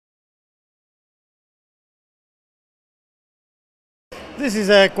This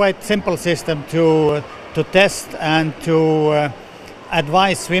is a quite simple system to test and to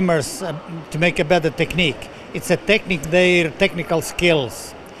advise swimmers to make a better technique. It's a technique, their technical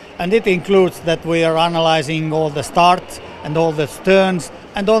skills. And it includes that we are analyzing all the starts and all the turns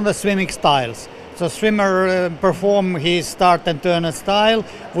and all the swimming styles. So swimmer perform his start and turn style.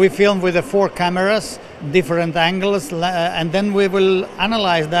 We film with the 4 cameras, different angles, and then we will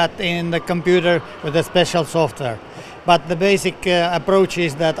analyze that in the computer with a special software. But the basic approach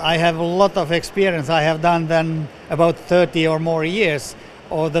is that I have a lot of experience. I have done then about 30 or more years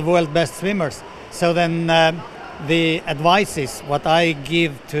of the world best swimmers. So then the advices, what I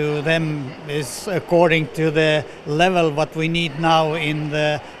give to them is according to the level what we need now in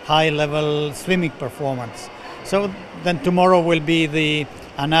the high level swimming performance. So then tomorrow will be the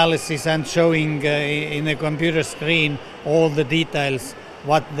analysis and showing in a computer screen all the details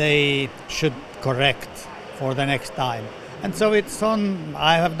what they should correct for the next time. And so it's on,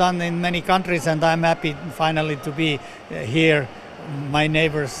 I have done in many countries, and I'm happy finally to be here, my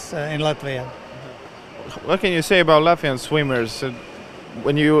neighbors in Latvia. What can you say about Latvian swimmers?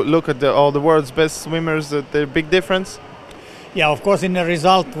 When you look at all the world's best swimmers, the big difference? Yeah, of course, in the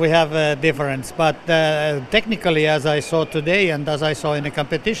result we have a difference, but technically, as I saw today and as I saw in the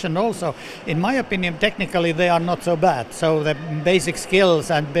competition also, in my opinion, technically they are not so bad. So the basic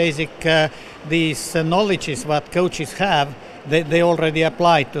skills and basic these knowledges what coaches have, they already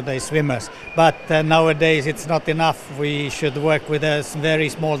apply to the swimmers. But nowadays it's not enough. We should work with very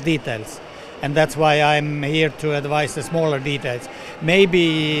small details. And that's why I'm here to advise the smaller details.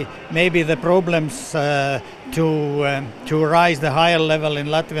 Maybe the problems to rise the higher level in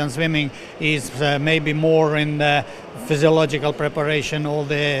Latvian swimming is maybe more in the physiological preparation, all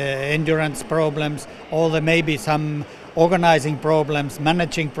the endurance problems, all the maybe some organizing problems,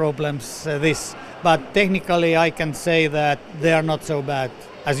 managing problems. But technically, I can say that they are not so bad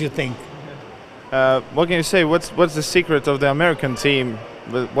as you think. What can you say? What's the secret of the American team?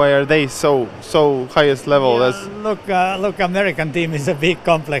 Why are they so highest level? Yeah, look, American team is a big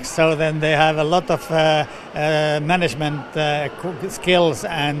complex. So then they have a lot of management skills,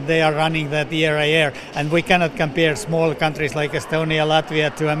 and they are running that year a year. And we cannot compare small countries like Estonia,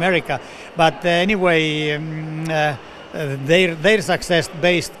 Latvia to America. But anyway, their success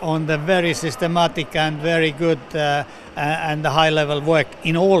based on the very systematic and very good and high-level work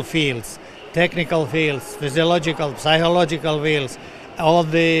in all fields, technical fields, physiological, psychological fields. All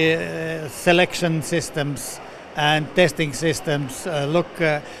the selection systems and testing systems,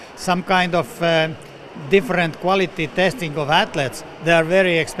 some kind of different quality testing of athletes. They are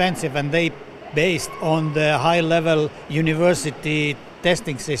very expensive, and they based on the high-level university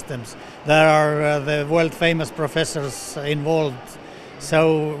testing systems. There are the world famous professors involved.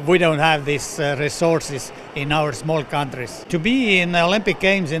 So we don't have these resources in our small countries. To be in the Olympic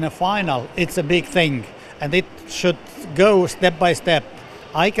Games in a final, it's a big thing. And it should go step by step.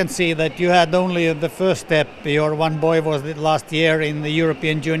 I can see that you had only the first step. Your one boy was last year in the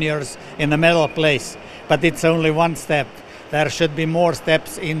European juniors in the medal place, but it's only one step. There should be more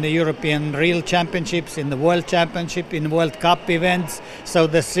steps in the European real championships, in the World Championship, in World Cup events. So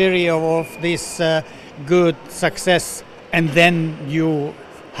the series of this good success, and then you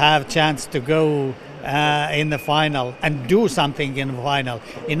have chance to go in the final and do something in the final.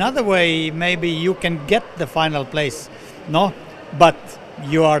 In other way, maybe you can get the final place, no? But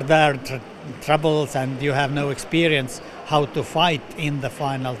you are there troubles and you have no experience how to fight in the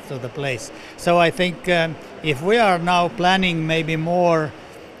final to the place. So I think if we are now planning maybe more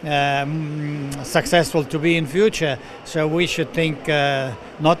successful to be in future, so we should think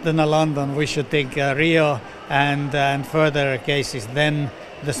not in London, we should think Rio and further cases. Then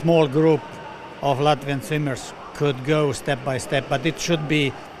the small group of Latvian swimmers could go step by step, but it should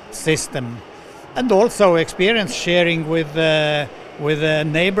be system. And also experience sharing with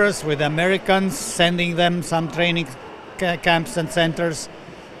neighbors, with Americans, sending them some training camps and centers,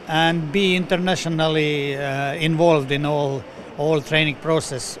 and be internationally involved in all training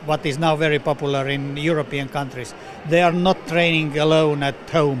process, what is now very popular in European countries. They are not training alone at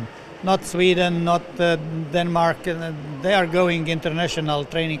home. Not Sweden, not Denmark. They are going international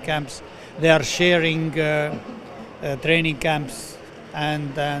training camps. They are sharing training camps,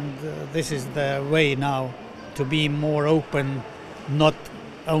 and this is the way now to be more open. Not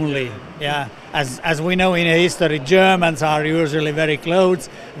only, as we know in history, Germans are usually very close.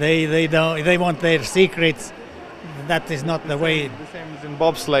 They want their secrets. That is not the way. The same as in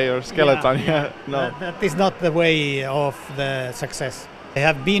bobsleigh or skeleton. No. That is not the way of the success. I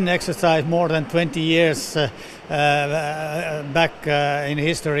have been exercised more than 20 years back in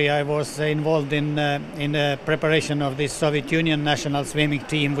history. I was involved in preparation of the Soviet Union national swimming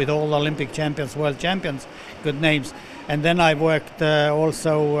team with all Olympic champions, world champions, good names. And then I worked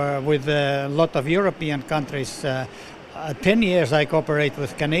also with a lot of European countries. 10 years I cooperate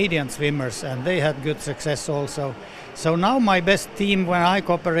with Canadian swimmers, and they had good success also. So now my best team when I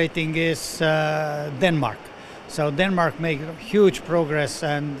cooperating is Denmark. So Denmark make huge progress,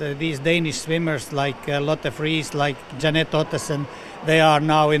 and these Danish swimmers like Lotte Friis, like Jeanette Ottesen, they are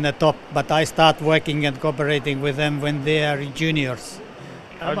now in the top. But I start working and cooperating with them when they are juniors.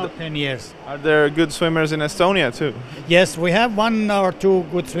 About 10 years. Are there good swimmers in Estonia too? Yes, we have 1 or 2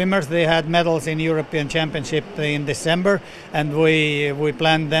 good swimmers. They had medals in European Championship in December, and we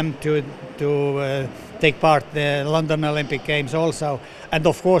planned them to take part in the London Olympic Games also. And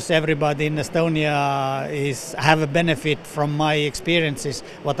of course, everybody in Estonia have a benefit from my experiences,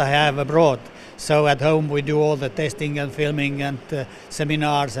 what I have abroad. So at home we do all the testing and filming and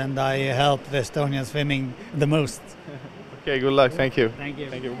seminars, and I help the Estonian swimming the most. Okay, good luck. Thank you. Thank you.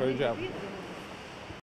 Thank you for your job.